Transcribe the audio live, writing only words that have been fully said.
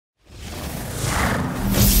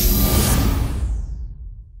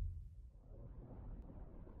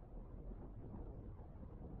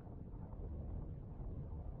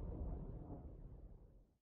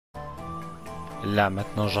Là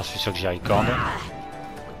maintenant j'en suis sûr que j'y recorde.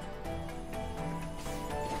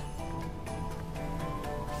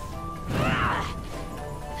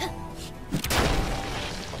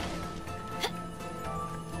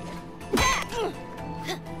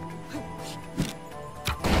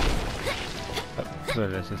 Hop,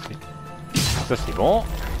 là, ça c'est bon.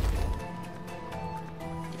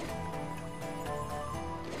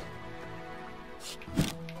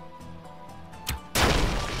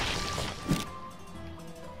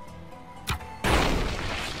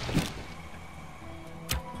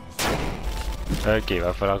 Ok, il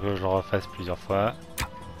va falloir que je le refasse plusieurs fois.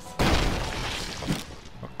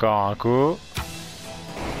 Encore un coup.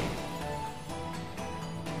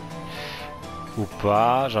 Ou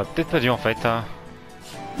pas, j'aurais peut-être pas dû en fait. Hein.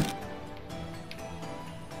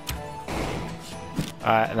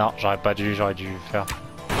 Ah non, j'aurais pas dû, j'aurais dû faire.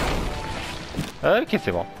 Ok,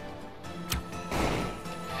 c'est bon.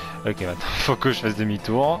 Ok, maintenant faut que je fasse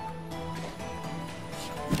demi-tour.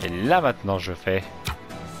 Et là maintenant je fais.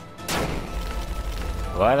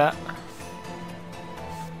 Voilà.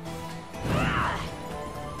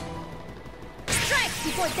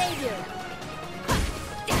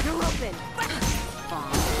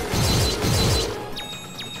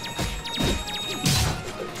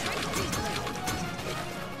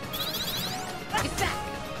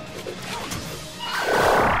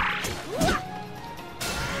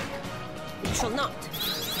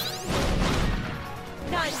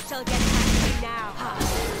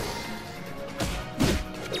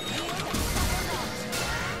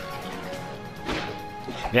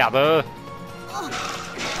 Merde.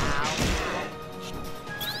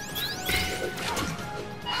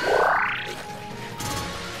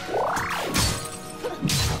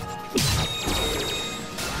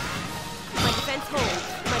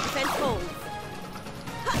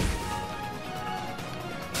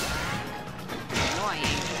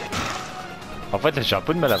 En fait, là, j'ai un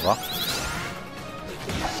peu de mal à voir.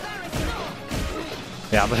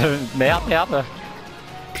 Merde, merde, merde.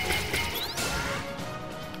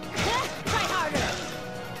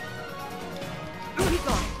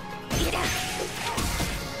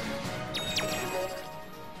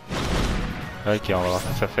 Ok, on va voir ce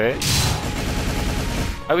que ça fait.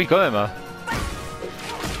 Ah oui, quand même. Hein.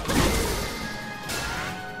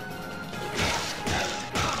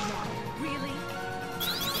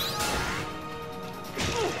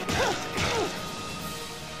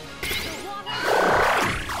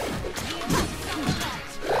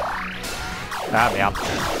 Ah merde.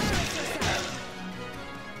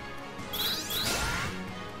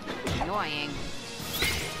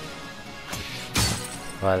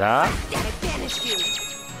 Voilà.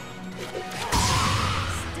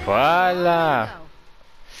 Voilà.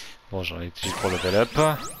 Bon, j'en ai juste pour level up.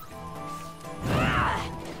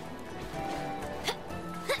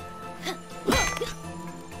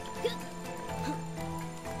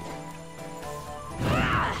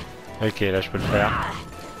 Ok, là je peux le faire.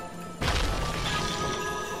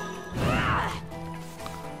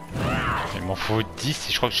 Il m'en faut 10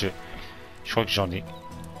 et je crois que j'en ai.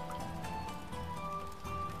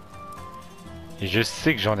 Et je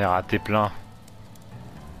sais que j'en ai raté plein.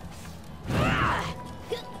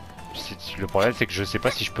 Le problème c'est que je sais pas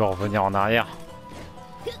si je peux revenir en arrière.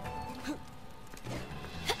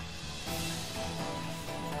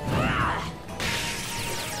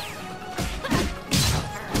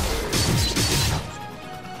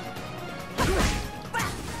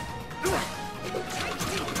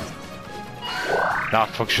 Non,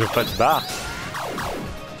 faut que je fasse barre.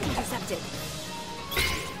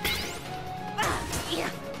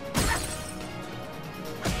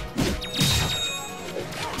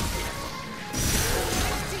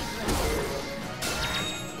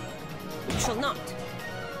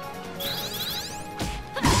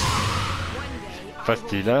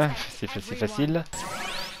 Facile, hein? C'est facile.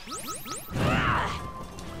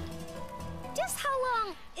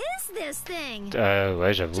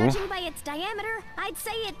 Ouais, j'avoue.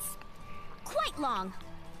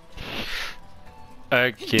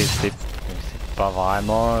 Ok, c'est pas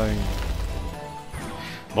vraiment...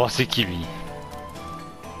 Bon, c'est qui lui?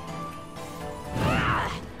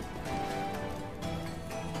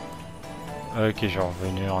 Ok, je suis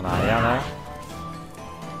revenu en arrière là.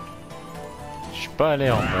 Je suis pas allé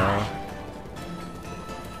en bas.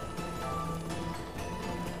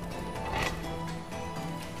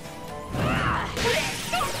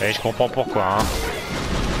 Et je comprends pourquoi, hein.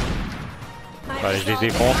 Allez, je les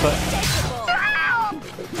défonce.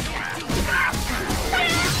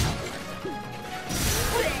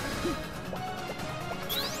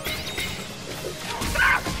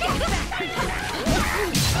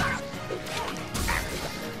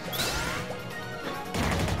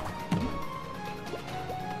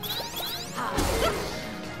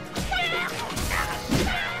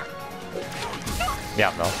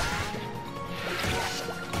 Merde, non.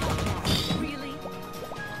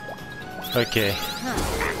 Ok.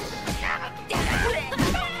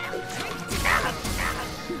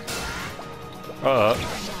 Oh, oh.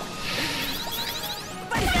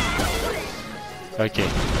 Ok.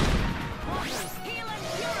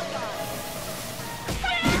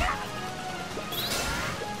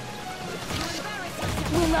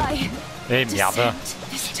 Eh merde.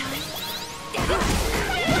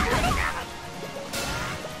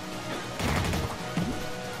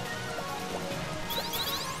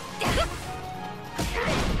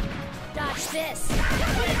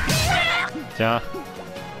 Tiens.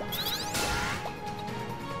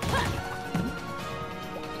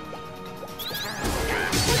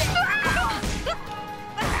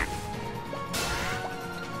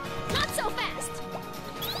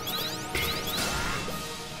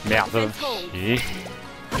 Merde. Et...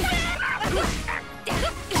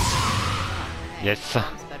 Yes.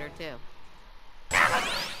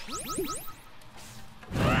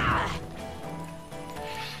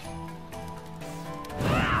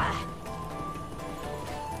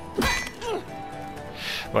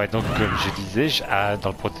 Ouais, donc comme je disais, dans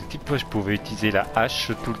le prototype, je pouvais utiliser la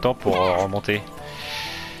hache tout le temps pour remonter.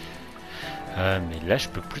 Mais là, je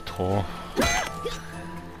peux plus trop.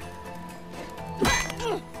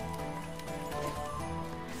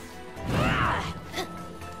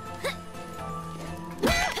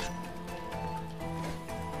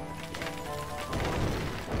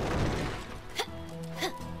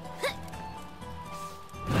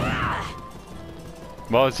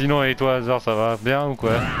 Bon, sinon, et toi, Azor, ça va bien ou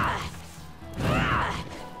quoi?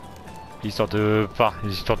 Histoire de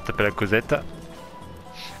taper la causette.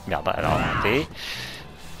 Merde, alors, raté.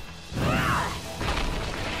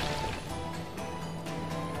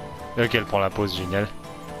 Ok, elle prend la pause, génial.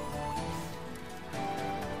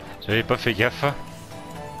 J'avais pas fait gaffe.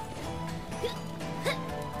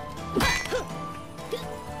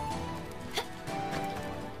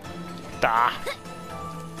 Ta.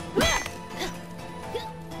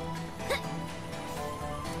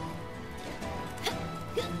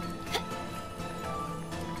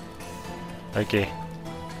 Ok.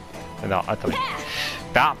 Non, attendez.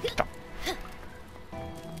 Ah, putain.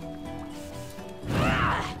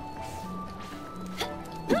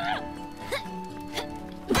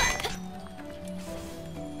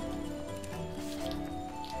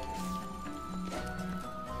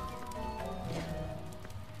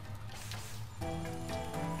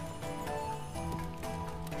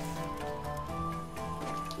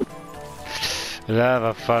 Là,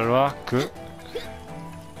 va falloir que...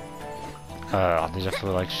 Alors déjà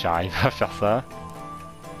faudrait que j'arrive à faire ça.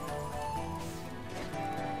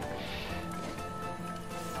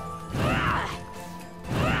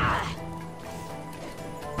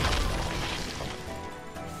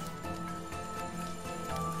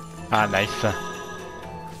 Ah nice.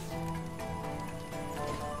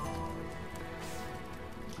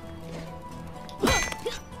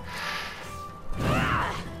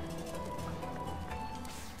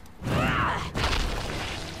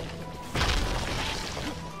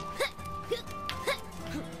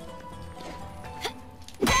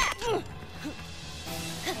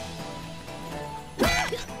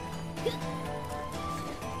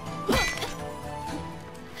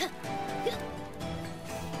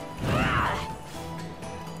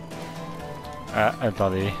 Ah,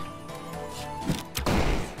 attendez.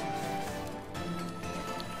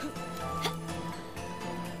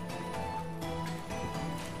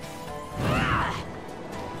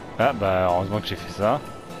 Ah bah heureusement que j'ai fait ça.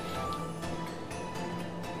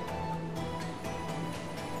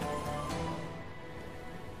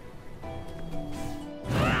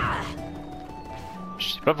 Je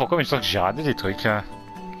sais pas pourquoi mais je sens que j'ai raté des trucs.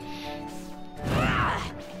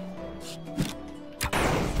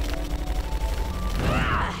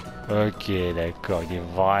 Ok, d'accord, il est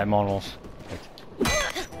vraiment long.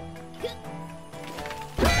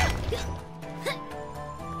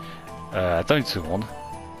 Attends une seconde.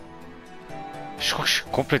 Je crois que je suis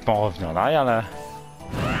complètement revenu en arrière là.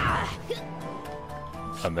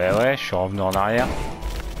 Ah bah ouais, je suis revenu en arrière.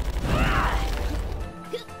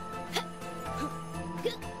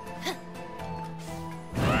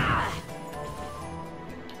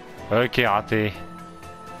 Ok, raté.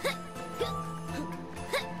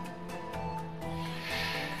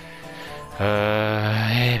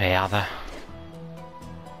 Eh merde.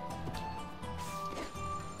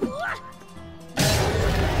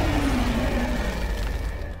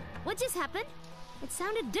 What just happened? It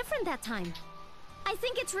sounded different that time. I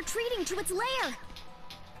think it's retreating to its lair.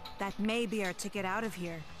 That may be our ticket out of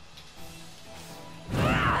here.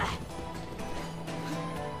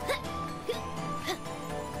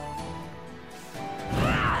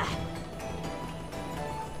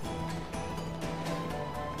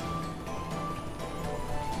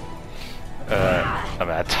 Ah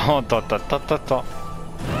mais attends.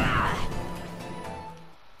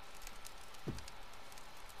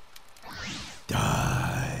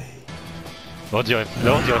 On dirait,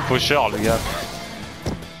 là on dirait faucheur le gars.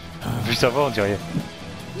 Vu ça va on dirait.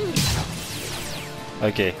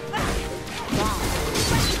 Ok.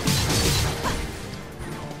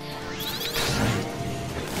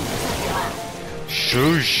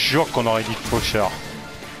 Je jure qu'on aurait dit faucheur.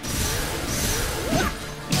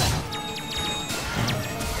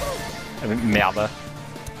 Merde.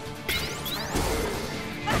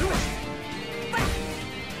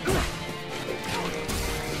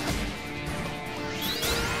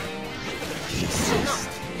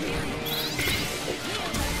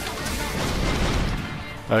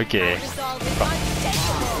 Ok.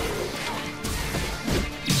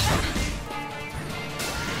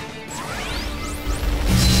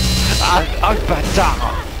 Ah, le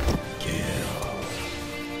bâtard!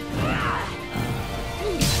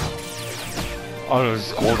 Oh le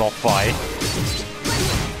gros enfoiré!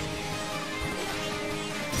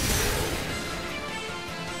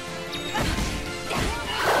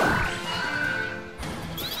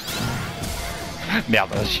 Merde,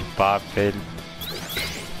 j'ai pas fait.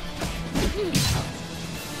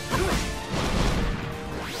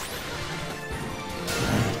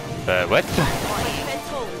 What?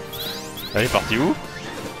 Elle est partie où?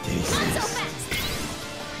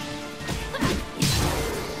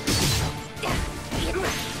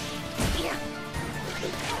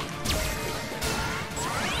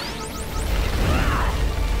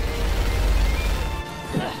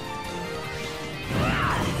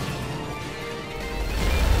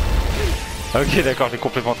 Ok d'accord, j'ai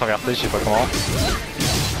complètement traversé, je sais pas comment.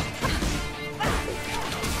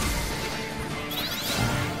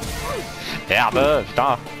 Merde,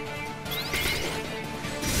 putain.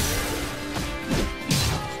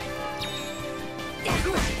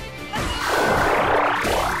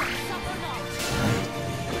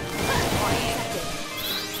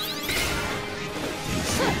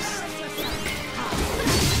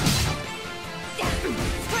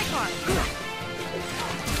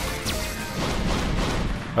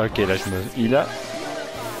 Ok, là je me... Il a...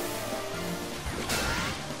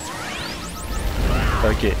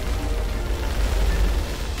 Ok.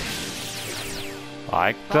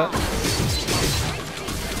 Correct.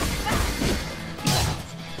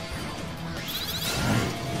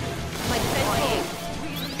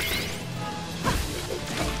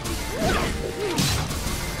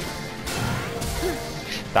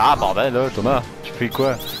 Ah bordel là, Thomas, tu fais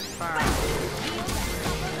quoi?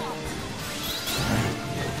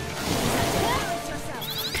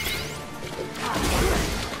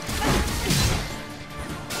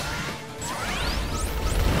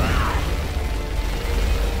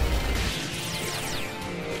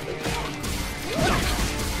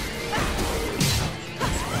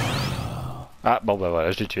 Ah bon bah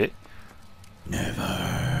voilà, je l'ai tué. Mais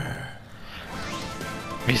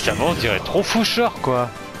ça va, on dirait trop faucheur quoi.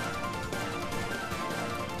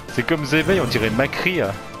 C'est comme Zéveil, on dirait Macri.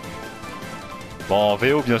 Bon en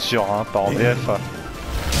VO bien sûr, hein, pas en VF.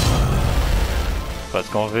 Parce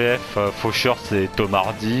qu'en VF, faucheur c'est Tom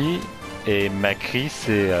Hardy et Macri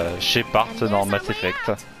c'est Shepard dans Mass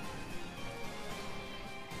Effect.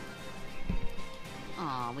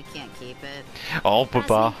 Oh on peut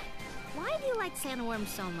pas. Sandworms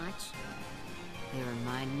so much. They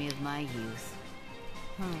remind me of my youth.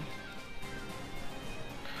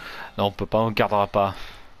 Non, on peut pas, on gardera pas.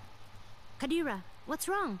 Kadira, what's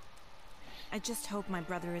wrong? I just hope my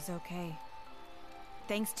brother is okay.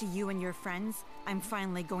 Thanks to you and your friends, I'm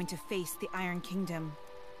finally going to face the Iron Kingdom.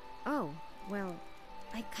 Oh, well,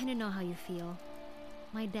 I kinda know how you feel.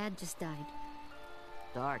 My dad just died.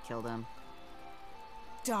 Dar killed him.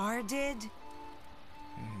 Dar did?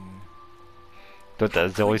 Toi t'as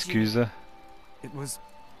zéro excuse. It was...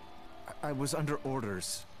 I was under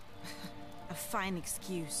orders. A fine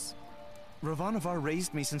excuse. Ravanavar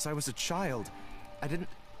raised me since I was a child. I didn't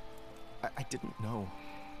know.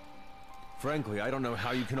 Frankly, I don't know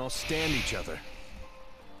how you can all stand each other.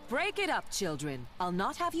 Break it up, children. I'll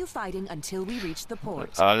not have you fighting until we reach the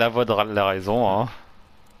port. Ah, la voix de la raison, hein.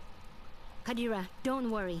 Kadira,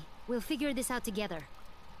 don't worry. We'll figure this out together.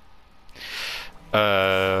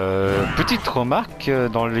 Petite remarque,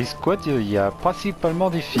 dans les squads il y a principalement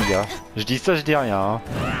des filles. Hein. Je dis ça, je dis rien. Hein.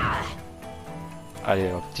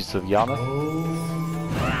 Allez, petite sauvegarde.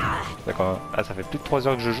 D'accord. Ah, ça fait plus de 3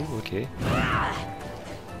 heures que je joue, ok.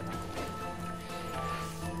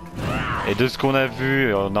 Et de ce qu'on a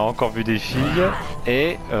vu, on a encore vu des filles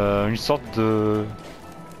et une sorte de...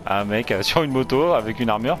 Un mec sur une moto avec une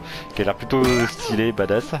armure qui a l'air plutôt stylé,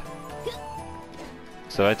 badass.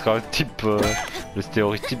 Ça va être un type, le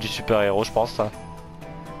stéréotype du super-héros, je pense. Ça.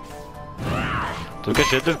 En tout cas,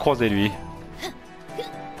 j'ai hâte de le croiser, lui.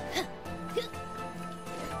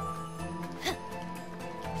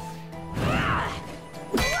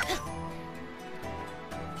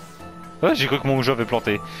 Ouais, j'ai cru que mon jeu avait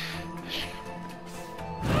planté.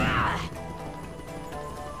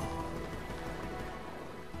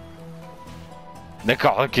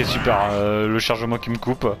 D'accord, ok, super. Le chargement qui me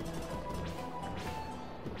coupe.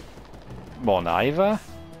 Bon, on arrive.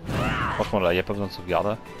 Franchement, là, il n'y a pas besoin de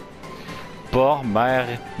sauvegarde. Port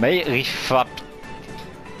Mairifap.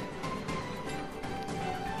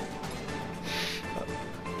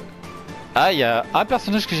 Ah, il y a un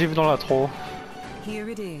personnage que j'ai vu dans l'intro. Here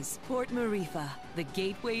it is, Port Marifa, the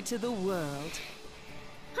gateway to the world.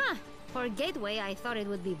 Huh. For a gateway, I thought it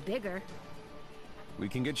would be bigger. We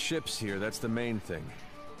can get ships here, that's the main thing.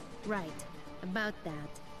 Right. About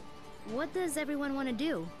that. What does everyone want to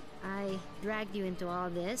do? I dragged you into all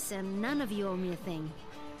this, and none of you owe me a thing.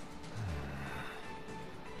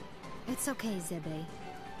 It's okay, Zebe.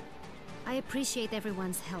 I appreciate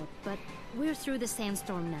everyone's help, but we're through the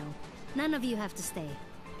sandstorm now. None of you have to stay.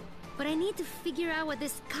 But I need to figure out what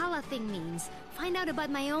this Kala thing means. Find out about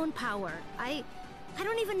my own power. I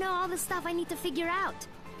don't even know all the stuff I need to figure out.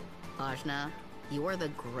 Ajna, you are the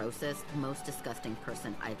grossest, most disgusting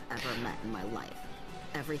person I've ever met in my life.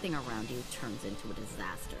 Everything around you turns into a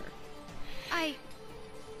disaster.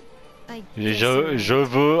 Je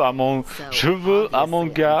veux un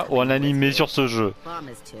manga ou un animé sur ce jeu. Bomb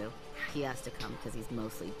is too. He has to come because he's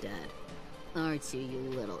mostly dead. Aren't you, you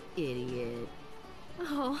little idiot?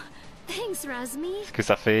 Oh, thanks, Razmi. Parce que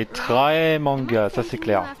ça fait très manga, ça c'est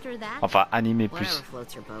clair. Enfin, animé plus. Whatever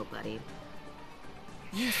floats your boat, buddy.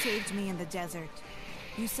 You saved me in the desert.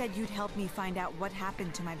 You said you'd help me find out what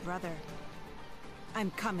happened to my brother.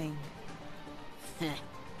 I'm coming.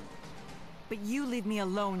 But you leave me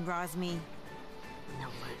alone, Razmi. No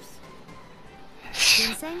worse.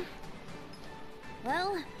 Ginseng?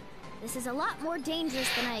 Well, this is a lot more dangerous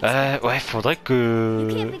than I expected. Ouais, faudrait que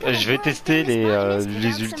je vais tester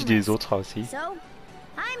les ultis des autres aussi. So,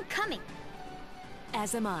 I'm coming.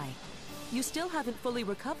 As am I. You still haven't fully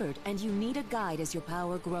recovered, and you need a guide as your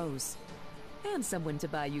power grows. And someone to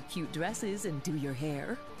buy you cute dresses and do your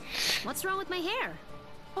hair. What's wrong with my hair?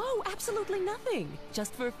 Oh, absolutely nothing.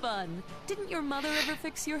 Just for fun. Didn't your mother ever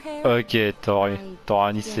fix your hair? Ok,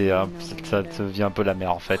 Torani, ça devient un peu la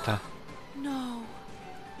merde en fait. No.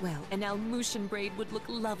 Well, an Almushan braid would look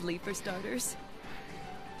lovely for starters.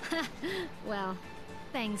 Well,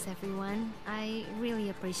 thanks everyone. I really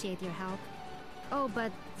appreciate your help. Oh,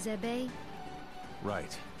 but Zebe?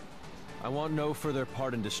 Right. I want no further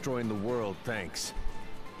part in destroying the world, thanks.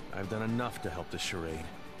 I've done enough to help the charade.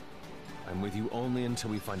 I'm with you only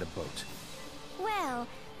until we find a boat. Well,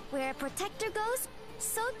 where a protector goes,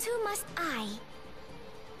 so too must I.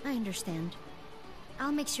 I understand.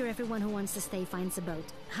 I'll make sure everyone who wants to stay finds a boat.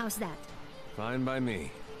 How's that? Fine by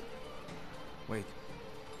me. Wait,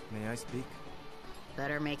 may I speak?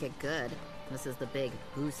 Better make it good. This is the big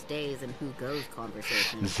who stays and who goes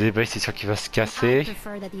conversation. Zebe, c'est sûr qu'il va se I casser.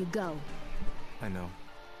 prefer that you go. I know.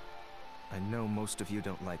 I know most of you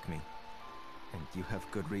don't like me. And you have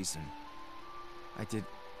good reason. I did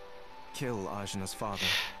kill Ajna's father.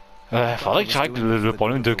 Faudrait que je règle le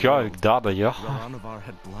problème de cœur avec Dar d'ailleurs. Ranovar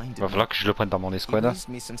had blinded Va falloir que je le prenne dans mon He escouade. raised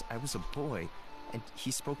me since I was a boy, and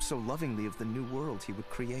he spoke so lovingly of the new world he would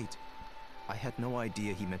create. I had no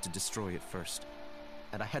idea he meant to destroy it first.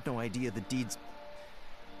 And I had no idea the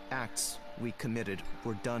acts we committed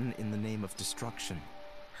were done in the name of destruction.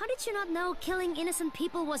 How did you not know killing innocent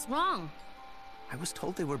people was wrong? I was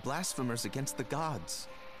told they were blasphemers against the gods.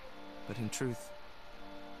 But in truth,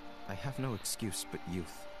 I have no excuse but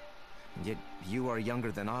youth. And yet you are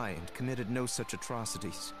younger than I and committed no such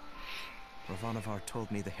atrocities. Ravanavar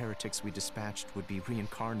told me the heretics we dispatched would be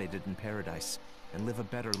reincarnated in paradise and live a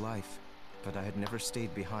better life, but I had never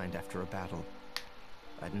stayed behind after a battle.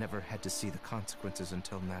 I'd never had to see the consequences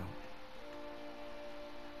until now.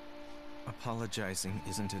 Apologizing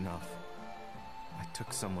isn't enough. I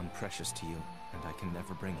took someone precious to you, and I can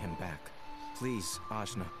never bring him back. Please,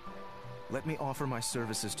 Ajna, let me offer my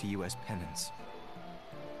services to you as penance.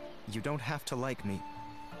 You don't have to like me,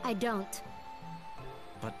 I don't.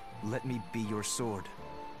 but let me be your sword.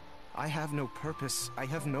 I have no purpose. I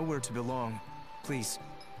have nowhere to belong. Please,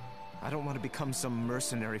 I don't want to become some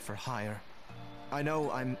mercenary for hire. I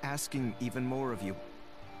know I'm asking even more of you,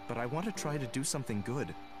 but I want to try to do something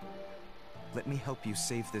good. Let me help you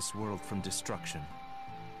save this world from destruction.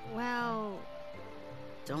 Well,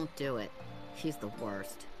 Don't do it. He's the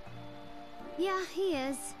worst. yeah, he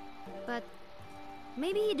is. But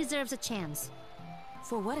Maybe he deserves a chance.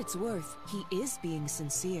 For what it's worth, he is being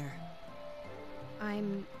sincere.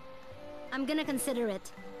 I'm gonna consider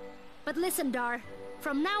it. But listen, Dar.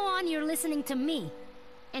 From now on, you're listening to me.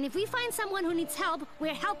 And if we find someone who needs help,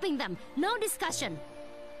 we're helping them. No discussion.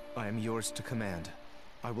 I am yours to command.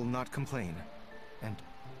 I will not complain. And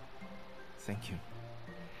thank you.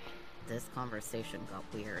 This conversation got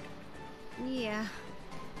weird. Yeah.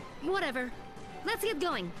 Whatever. Let's get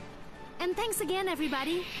going. And thanks again,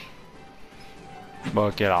 everybody. Bon,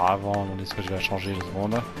 ok, alors avant, mon esprit, je vais la changer 2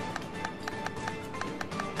 secondes.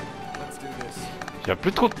 Il n'y a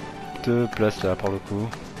plus trop de place là pour le coup.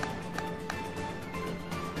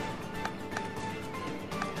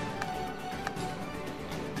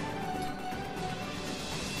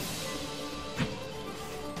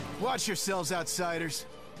 Watch yourselves, outsiders.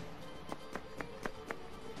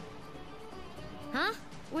 Huh?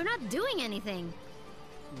 We're not doing anything.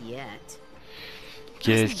 Yet.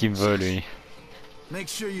 Qu'est-ce qu'il me veut lui? Make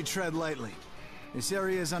sure you tread lightly. This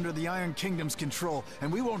area is under the Iron Kingdom's control,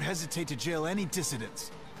 and we won't hesitate to jail any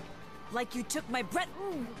dissidents. Like you took my breath.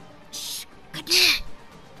 Shh!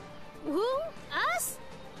 Who? Us?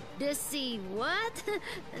 Dissy what?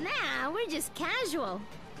 Nah, we're just casual.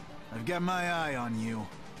 I've got my eye on you.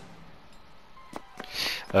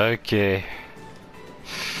 Ok. J'ai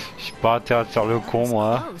pas intérêt de faire le con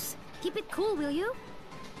moi. Close. Keep it cool, will you?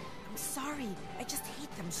 I'm sorry. I just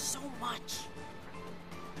hate them so much.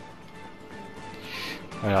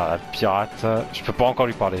 Alors la pirate, je peux pas encore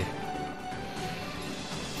lui parler.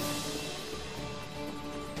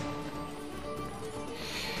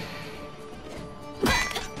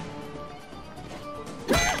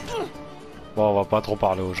 Bon, on va pas trop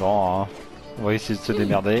parler aux gens, hein. On va essayer de se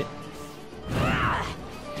démerder.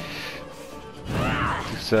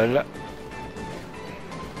 Tout seul.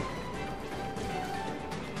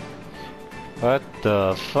 What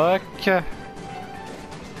the fuck?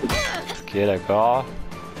 Ok, d'accord.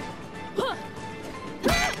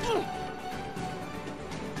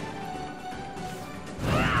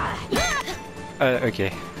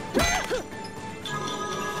 Ok.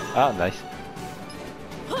 Ah, nice.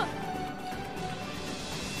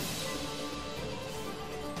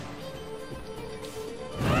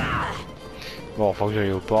 Bon, faut que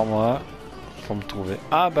j'aille au port, moi. Faut me trouver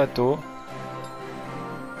un bateau.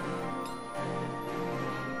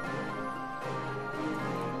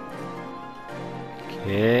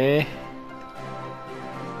 Ok.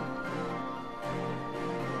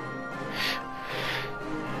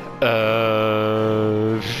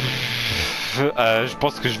 Je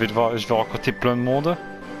pense que je vais rencontrer plein de monde.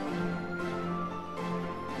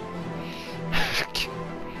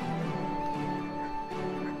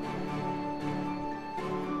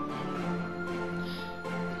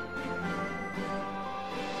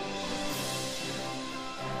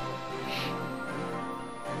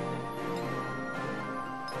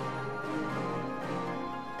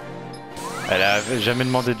 Elle a jamais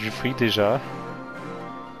demandé du fric déjà.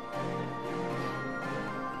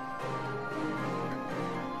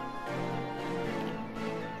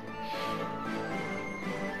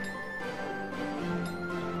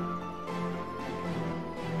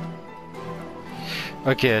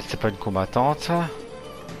 Ok, c'est pas une combattante.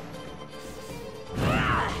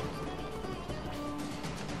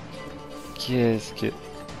 Qu'est-ce que...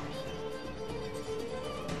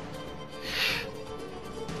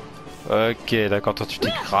 Ok, d'accord, toi tu t'es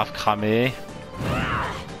grave cramé.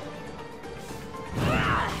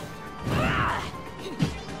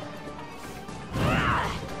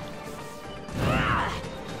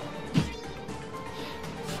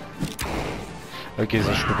 Ok,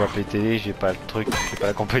 ça je peux pas péter, j'ai pas le truc, j'ai pas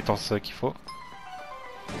la compétence qu'il faut.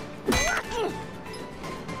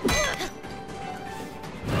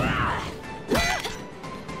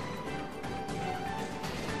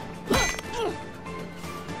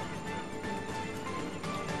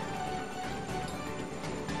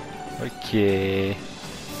 Ok.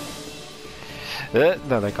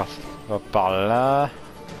 Non, d'accord, on va par là.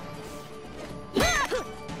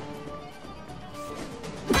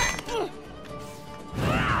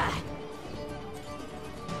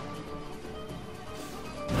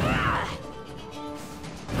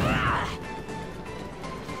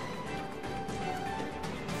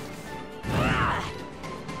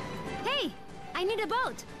 Hey, I need a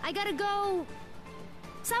boat. I gotta go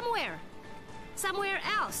somewhere. Somewhere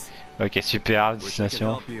else. Ok, super, Wish I could destination.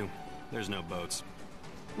 help you. There's no boats.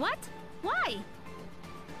 What? Why?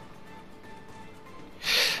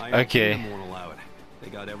 Iron Okay. Kingdom won't allow it. They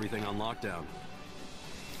got everything on lockdown.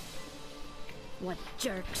 What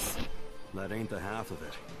jerks. That ain't the half of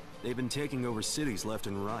it. They've been taking over cities left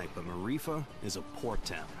and right, but Marifa is a port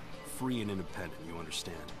town. Free and independent, you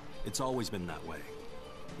understand. It's always been that way.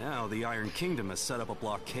 Now, the Iron Kingdom has set up a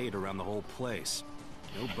blockade around the whole place.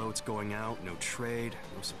 No boats going out, no trade,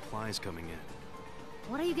 no supplies coming in.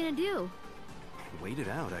 What are you gonna do? Wait it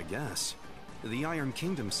out, I guess. The Iron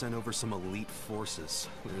Kingdom sent over some elite forces.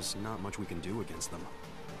 There's not much we can do against them.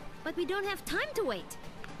 But we don't have time to wait.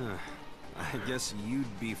 I guess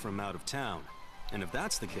you'd be from out of town. And if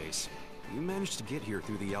that's the case, you managed to get here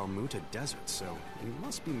through the Almuta Desert, so you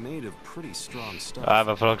must be made of pretty strong stuff. Ah,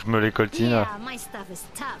 va falloir que je me les coltine. Yeah, my stuff is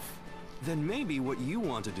tough. Then maybe what you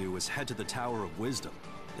want to do is head to the Tower of Wisdom.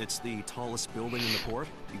 It's the tallest building in the port.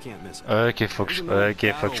 You can't miss it. Ok, faut que je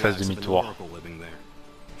fasse demi-tour.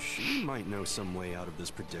 She might know some way out of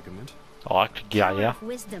this predicament. Oracle guerrière.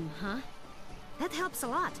 Wisdom, huh? That helps a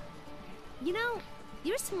lot. You know,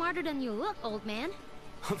 you're smarter than you look, old man.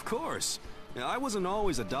 Of course. I wasn't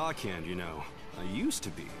always a dockhand, you know. I used to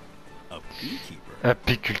be a beekeeper.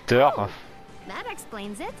 Apiculteur. Oh, that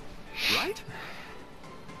explains it. Right?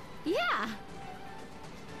 Yeah.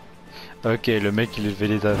 Ok, le mec il élevait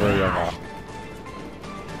les abeilles avant.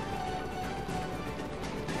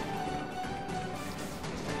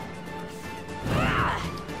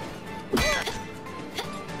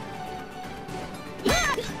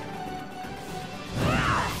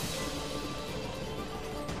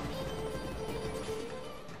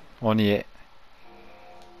 On y est.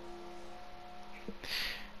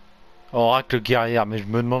 Oracle guerrière, mais je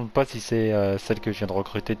me demande pas si c'est celle que je viens de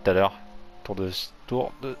recruter tout à l'heure.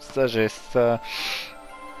 Tour de sagesse.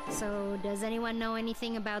 So, does anyone know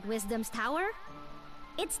anything about Wisdom's Tower?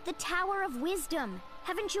 It's the Tower of Wisdom.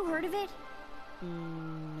 Haven't you heard of it?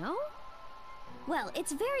 No? Well,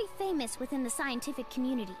 it's very famous within the scientific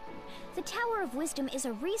community. The Tower of Wisdom is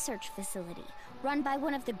a research facility run by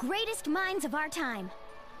one of the greatest minds of our time.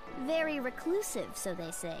 Very reclusive, so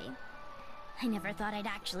they say. I never thought I'd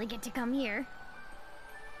actually get to come here.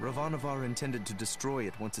 Ravanavar intended to destroy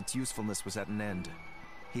it once its usefulness was at an end.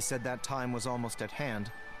 He said that time was almost at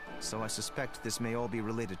hand, so I suspect this may all be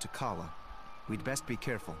related to Kala. We'd best be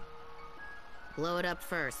careful. Blow it up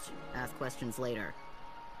first. Ask questions later.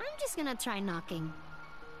 I'm just gonna try knocking.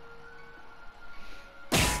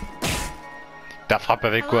 T'as frappé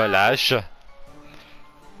avec quoi, la hache?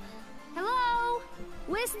 Hello?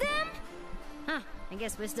 Wisdom? Huh, I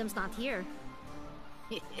guess Wisdom's not here.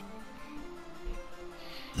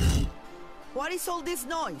 What is all this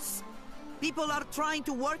noise? People are trying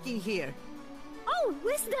to work in here. Oh,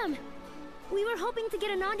 Wisdom! We were hoping to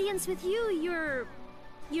get an audience with you,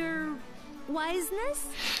 your wiseness?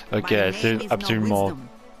 Ok, elle sait absolument.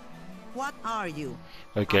 What are you?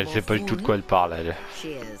 Ok, elle sait pas du tout de quoi elle parle, elle.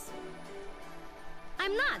 She is.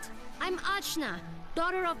 I'm not. I'm Ashna,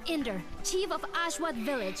 daughter of Inder, chief of Ashwat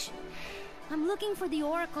village. I'm looking for the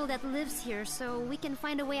oracle that lives here so we can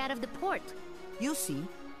find a way out of the port. You see,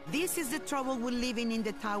 this is the trouble with living in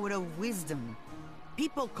the Tower of Wisdom.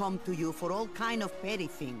 People come to you for all kind of petty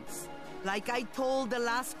things. Like I told the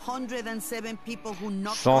last 107 people who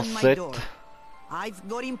knocked on my door. I've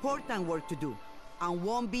got important work to do, and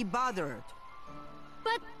won't be bothered.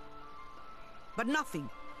 But nothing.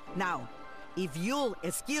 Now, if you'll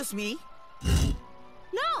excuse me...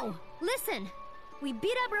 No! Listen! We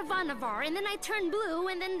beat up Ravanavar, and then I turned blue,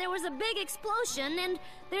 and then there was a big explosion, and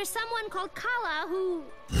there's someone called Kala who...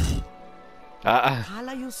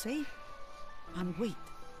 Kala, you say? And wait,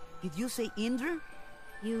 did you say Indra?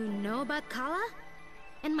 You know about Kala?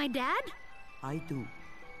 And my dad? I do.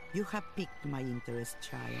 You have piqued my interest,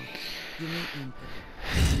 child. You may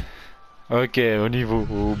enter. Ok,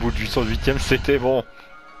 au bout du 108ème, c'était bon.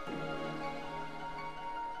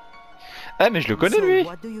 Ah, mais je le connais, lui.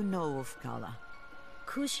 What do you know of Kala?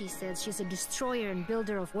 Kushi says she's a destroyer and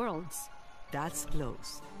builder of worlds. That's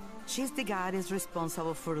close. She's the goddess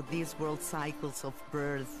responsible for these world cycles of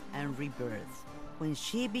birth and rebirth. When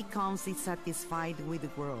she becomes dissatisfied with the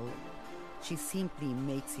world, she simply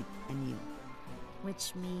makes it anew.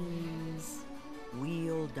 Which means...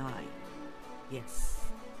 we all die. Yes.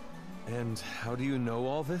 And how do you know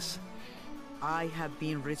all this? I have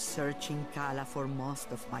been researching Kala for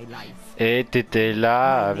most of my life. Et t'étais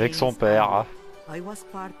là avec son père. I was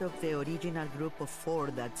part of the original group of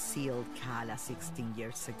 4 that sealed Kala 16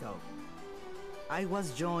 years ago. I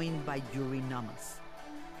was joined by Eurinomus,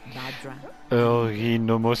 Badra...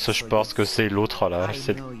 Eurinomus, je pense que c'est l'autre là,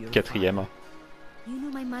 c'est le 4ème. You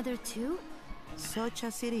know my mother too? Such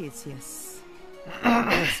as it is, yes.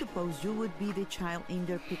 I suppose you would be the child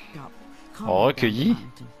Inder picked up. Recueilli?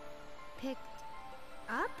 Picked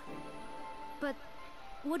up? But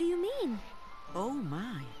what do you mean? Oh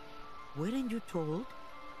my. Weren't you told?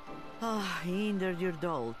 Ah, Inder, you're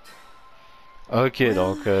dolt. Ok,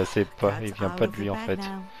 donc c'est pas, il vient pas de lui en fait.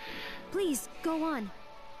 Please, go on.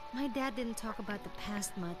 My dad didn't talk about the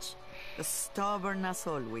past much. Stubborn as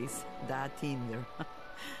always, that Inder.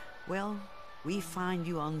 Well, we find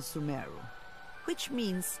you on Sumeru, which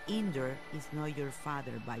means Inder is not your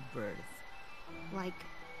father by birth. Like,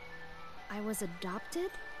 I was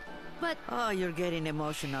adopted? But... Oh, you're getting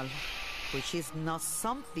emotional, which is not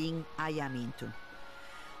something I am into.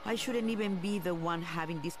 I shouldn't even be the one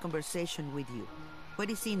having this conversation with you. What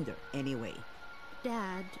is Inder, anyway?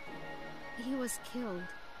 Dad, he was killed.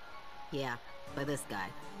 Yeah, by this guy.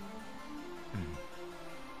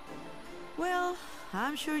 Well,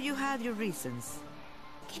 I'm sure you had your reasons.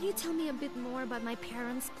 Can you tell me a bit more about my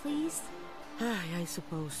parents, please? I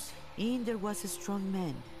suppose. Inder was a strong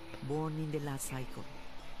man, born in the last cycle.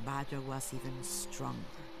 Badra was even stronger.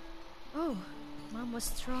 Oh, Mom was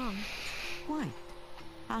strong. Why?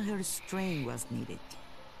 And her strength was needed.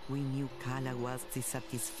 We knew Kala was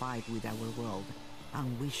dissatisfied with our world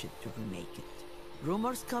and wished to remake it.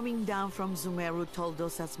 Rumors coming down from Sumeru told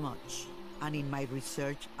us as much, and in my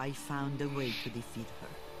research I found a way to defeat her.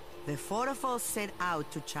 The four of us set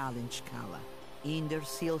out to challenge Kala. Inder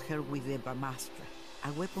sealed her with the Brahmastra,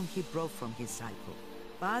 a weapon he brought from his cycle.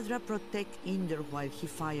 Badra protected Inder while he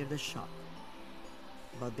fired the shot.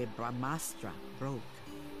 But the Brahmastra broke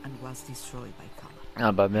and was destroyed by Kala.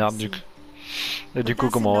 Ah bah merde du coup. Et du coup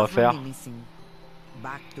comment on va faire?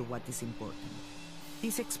 Back to what is important.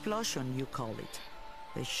 This explosion, you call it.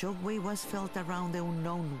 The shockwave was felt around the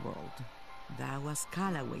unknown world. That was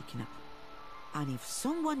Kala waking up. And if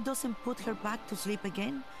someone doesn't put her back to sleep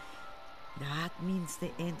again, that means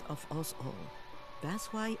the end of us all.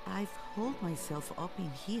 That's why I've holed myself up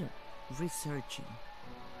in here, researching.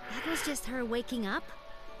 That was just her waking up?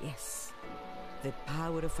 Yes. The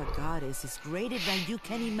power of a goddess is greater than you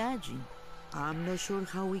can imagine. I'm not sure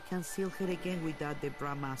how we can seal her again without the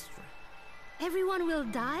Brahmastra. Everyone will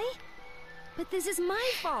die? But this is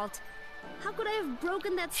my fault. How could I have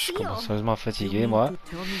broken that seal? Je commence sérieusement fatigué moi.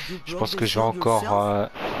 Je pense que je vais encore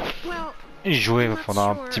jouer pendant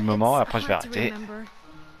un petit moment et après je vais arrêter.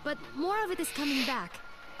 But more of it is coming back.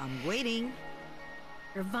 I'm waiting.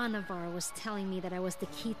 Irvanavar was telling me that I was the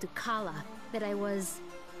key to Kala, that I was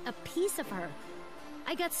a piece of her.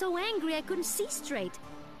 I got so angry I couldn't see straight.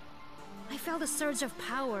 I felt a surge of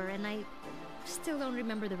power and I still don't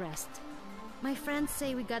remember the rest. My friends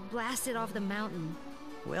say we got blasted off the mountain.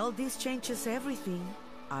 Well, this changes everything.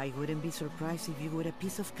 I wouldn't be surprised if you were a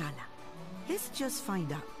piece of Kala. Let's just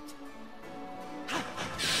find out.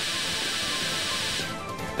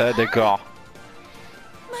 D'accord.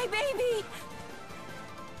 My baby!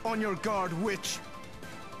 On your guard, witch!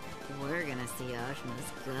 We're gonna see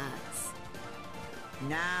Ashna's guts.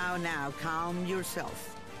 Now, calm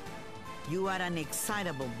yourself. You are an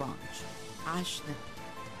excitable bunch. Ashna,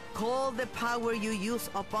 call the power you use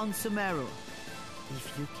upon Sumeru.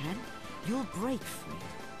 If you can, you'll break free.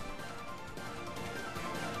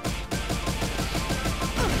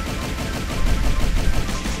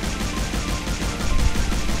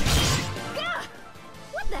 Gah!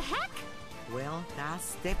 What the heck? Well,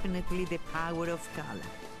 that's definitely the power of Kala.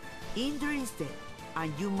 Inder is dead,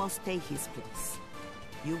 and you must take his place.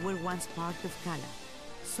 You were once part of Kala,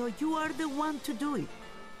 so you are the one to do it.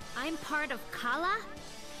 I'm part of Kala?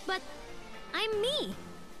 But I'm me.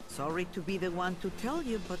 Sorry to be the one to tell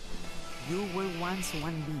you, but you were once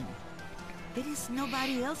one being. There is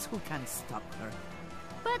nobody else who can stop her.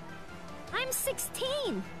 But I'm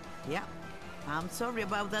 16. Yeah, I'm sorry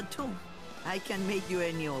about that too. I can make you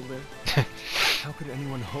any older. How could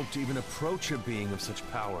anyone hope to even approach a being of such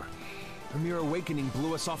power? Her mere awakening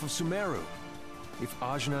blew us off of Sumeru. If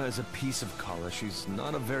Ajna is a piece of Kala, she's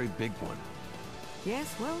not a very big one.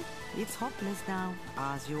 Yes, well, it's hopeless now,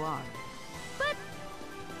 as you are. But...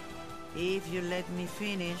 if you let me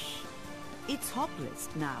finish, it's hopeless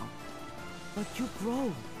now. But you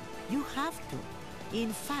grow. You have to.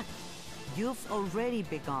 In fact, you've already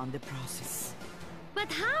begun the process.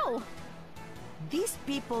 But how? These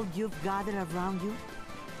people you've gathered around you,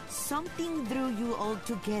 something drew you all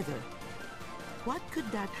together. What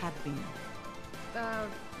could that have been?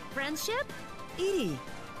 Friendship? It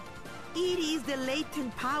is the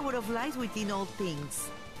latent power of life within all things.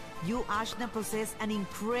 You, Ashna, possess an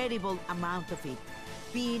incredible amount of it,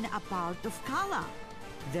 being a part of Kala.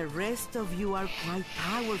 The rest of you are quite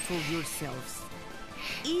powerful yourselves.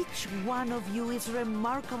 Each one of you is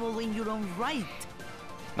remarkable in your own right.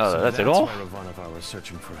 No, so that's why long. was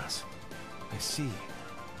searching for us. I see.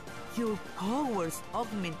 Your powers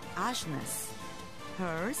augment Ashna's.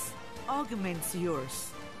 Hers augments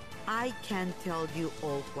yours. I can't tell you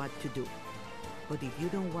all what to do. But if you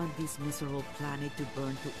don't want this miserable planet to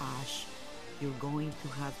burn to ash, you're going to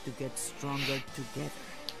have to get stronger together.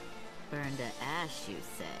 Burn to ash, you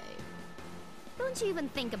say? Don't you even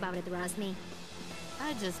think about it, Rosmi.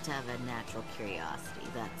 I just have a natural curiosity,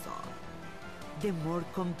 that's all. The more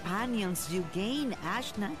companions you gain,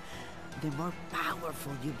 Ashna, the more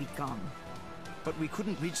powerful you become. But we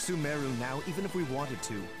couldn't reach Sumeru now, even if we wanted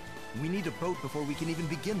to. We need a boat before we can even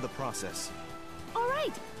begin the process. All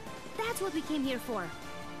right, that's what we came here for.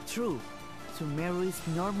 True, Sumeru is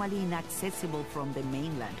normally inaccessible from the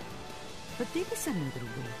mainland. But there is another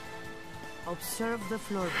way. Observe the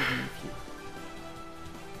floor beneath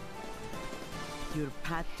you. Your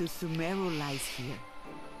path to Sumeru lies here,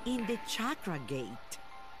 in the Chakra Gate.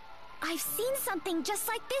 I've seen something just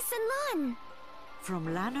like this in Lan.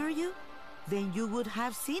 From Lan, are you? Then you would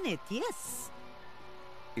have seen it, yes.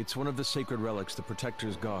 It's one of the sacred relics the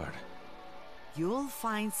Protectors guard. You'll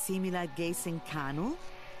find similar gates in Kanu,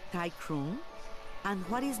 Taikrum, and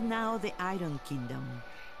what is now the Iron Kingdom.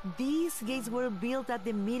 These gates were built at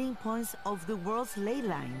the meeting points of the world's ley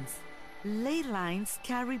lines. Ley lines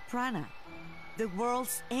carry prana, the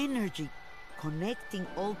world's energy, connecting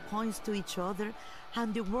all points to each other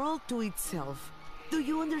and the world to itself. Do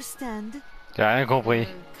you understand? J'ai rien compris.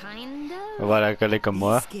 Kind of? Voilà, collé comme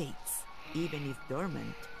moi. These gates, even if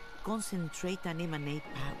dormant, concentrate and emanate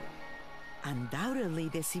power. Undoubtedly,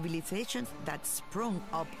 the civilizations that sprung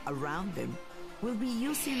up around them will be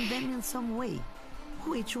using them in some way,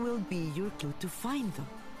 which will be your clue to find them.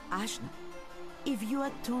 Ashna, if you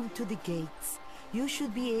attune to the gates, you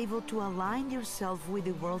should be able to align yourself with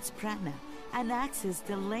the world's prana and access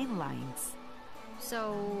the lane lines.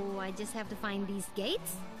 So, I just have to find these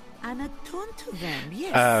gates? And attune to them,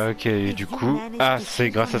 yes. Ah ok, du coup,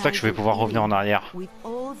 c'est grâce à ça que je vais pouvoir revenir en arrière. With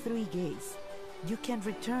all three gates, you can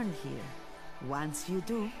return here. Once you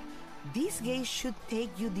do, these gates should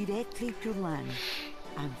take you directly to land,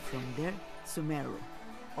 and from there, Sumeru.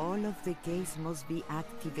 All of the gates must be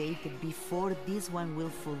activated before this one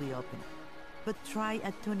will fully open. But try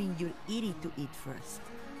attuning your Iri to it first.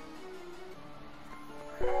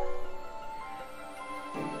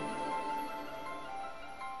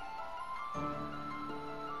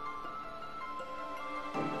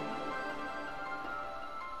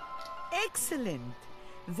 Excellent!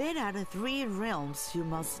 There are 3 realms you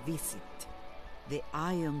must visit. The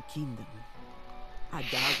Iron Kingdom, a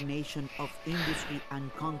dark nation of industry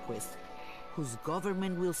and conquest, whose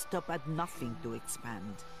government will stop at nothing to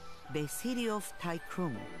expand. The city of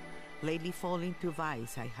Taikrum, lately falling to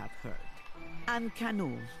vice, I have heard. And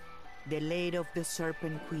Kanu, the lady of the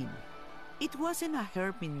Serpent Queen. It wasn't a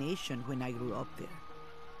hermit nation when I grew up there.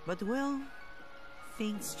 But well,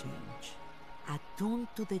 things change. Attune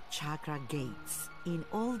to the chakra gates in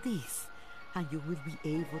all this, and you will be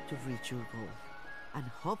able to reach your goal. And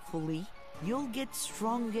hopefully, you'll get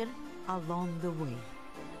stronger along the way.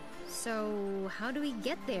 So, how do we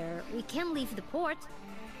get there? We can't leave the port.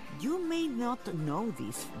 You may not know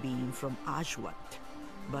this being from Ashwat,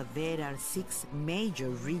 but there are 6 major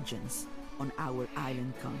regions on our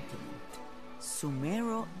island continent.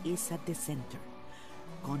 Sumeru is at the center,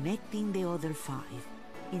 connecting the other 5.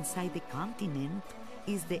 Inside the continent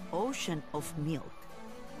is the ocean of milk.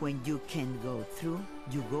 When you can't go through,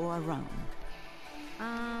 you go around.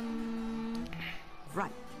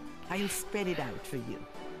 Right. I'll spell it out for you.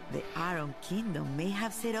 The Iron Kingdom may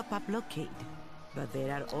have set up a blockade, but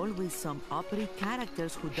there are always some uppity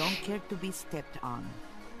characters who don't care to be stepped on.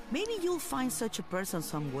 Maybe you'll find such a person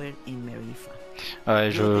somewhere in Marifa.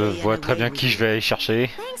 Ouais, je vois très bien qui je vais aller chercher.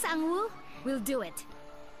 Thanks, Angwu. We'll do it.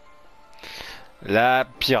 La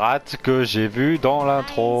pirate que j'ai vue dans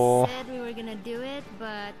l'intro. I said we were gonna do it,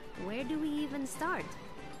 but where do we even start?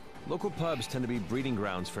 Local pubs tend to be breeding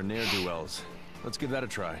grounds for ne'er-do-wells. Let's give that a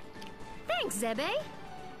try. Thanks, Zebe.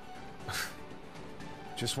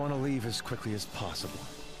 Just want to leave as quickly as possible.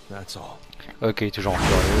 That's all. Ok, toujours en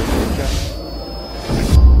curieux.